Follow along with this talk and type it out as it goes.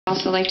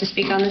Also like to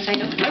speak on this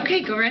item?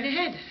 Okay, go right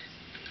ahead.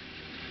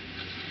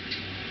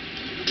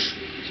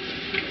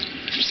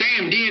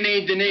 Sam,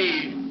 DNA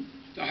Dehne,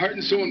 the heart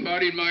and soul and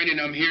body and mind, and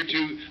I'm here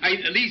to,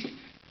 at least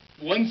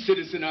one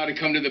citizen ought to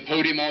come to the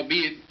podium,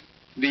 albeit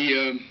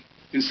the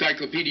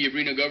Encyclopedia of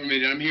Reno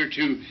government, and I'm here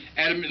to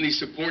adamantly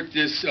support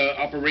this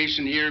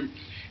operation here.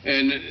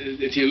 And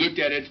if you looked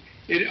at it,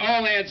 it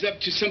all adds up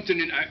to something,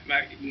 and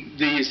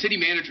the city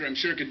manager, I'm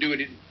sure, could do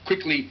it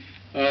quickly.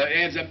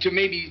 Adds up to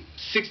maybe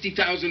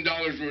 $60,000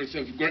 worth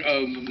of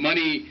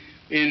money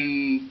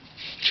in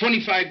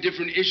 25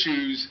 different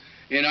issues,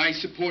 and I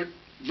support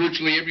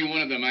virtually every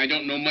one of them. I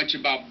don't know much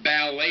about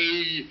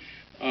ballet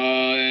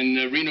and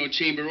the Reno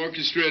Chamber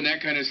Orchestra and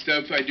that kind of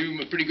stuff. I do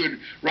a pretty good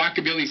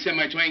rockabilly,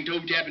 semi-twang,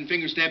 toe-tapping,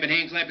 finger-snapping,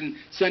 hand-clapping,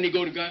 Sunday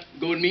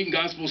go-to-meeting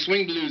gospel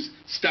swing blues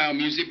style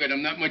music, but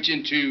I'm not much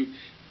into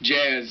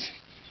jazz.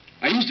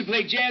 I used to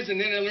play jazz, and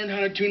then I learned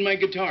how to tune my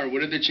guitar.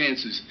 What are the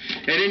chances?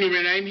 At any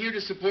rate, I'm here to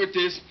support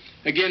this.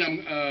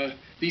 Again,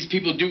 these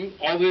people do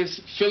all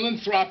this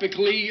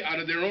philanthropically out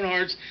of their own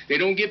hearts. They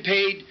don't get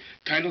paid,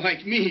 kind of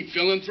like me,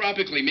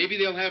 philanthropically. Maybe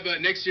they'll have,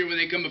 next year when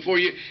they come before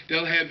you,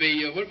 they'll have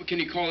a, what can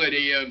you call it,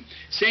 a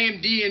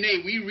Sam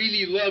DNA, we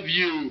really love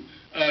you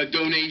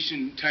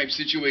donation type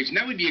situation.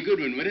 That would be a good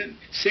one, wouldn't it?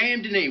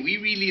 Sam Dehne, we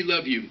really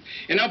love you.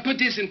 And I'll put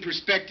this in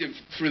perspective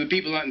for the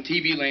people out in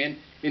TV land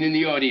and in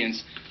the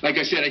audience. Like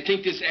I said, I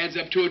think this adds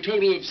up to a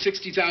total of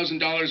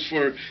 $60,000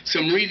 for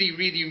some really,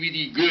 really,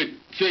 really good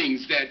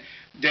things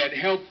that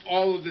help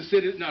all of the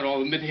citizens, not all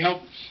of them, but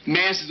help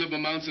masses of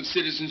amounts of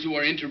citizens who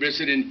are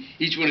interested in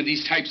each one of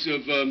these types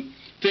of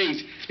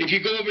things. If you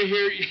go over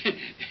here,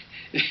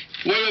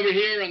 way over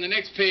here on the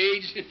next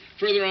page,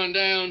 further on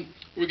down,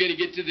 we're going to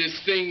get to this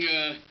thing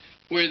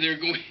where they're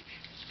going.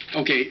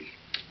 Okay,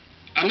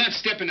 I'm not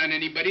stepping on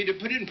anybody. To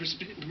put it in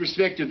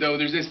perspective, though,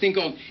 there's this thing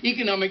called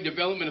Economic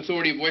Development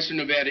Authority of Western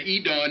Nevada,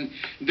 EDAWN,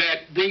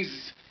 that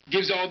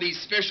gives all these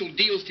special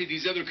deals to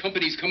these other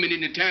companies coming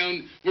into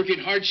town, working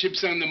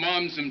hardships on the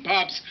moms and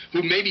pops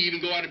who maybe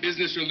even go out of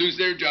business or lose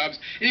their jobs.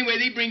 Anyway,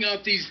 they bring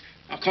out these,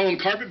 I'll call them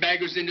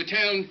carpetbaggers, into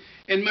town,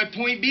 and my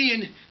point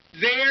being,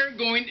 they're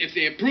going, if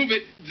they approve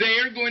it,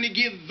 they're going to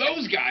give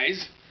those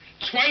guys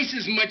twice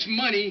as much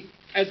money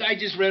as I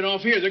just read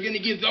off here. They're going to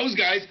give those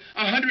guys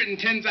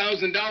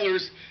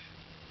 $110,000.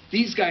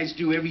 These guys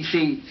do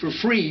everything for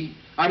free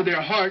out of their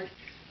heart.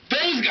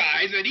 Those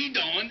guys at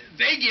EDAWN,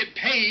 they get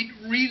paid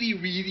really,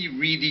 really,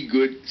 really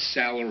good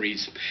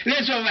salaries. And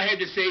that's all I had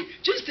to say.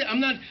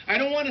 I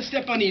don't want to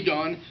step on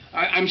EDAWN.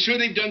 I'm sure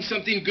they've done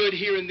something good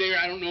here and there.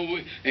 I don't know.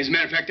 As a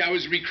matter of fact, I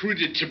was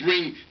recruited to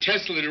bring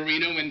Tesla to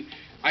Reno, and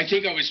I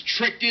think I was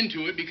tricked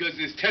into it because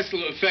this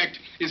Tesla effect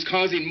is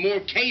causing more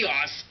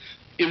chaos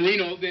in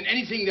Reno than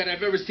anything that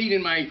I've ever seen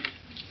in my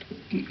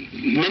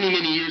many,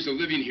 many years of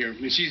living here.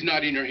 And she's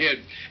nodding her head.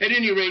 At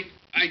any rate,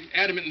 I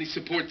adamantly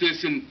support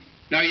this, and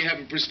now you have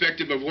a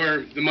perspective of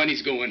where the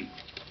money's going.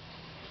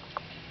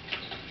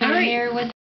 All right.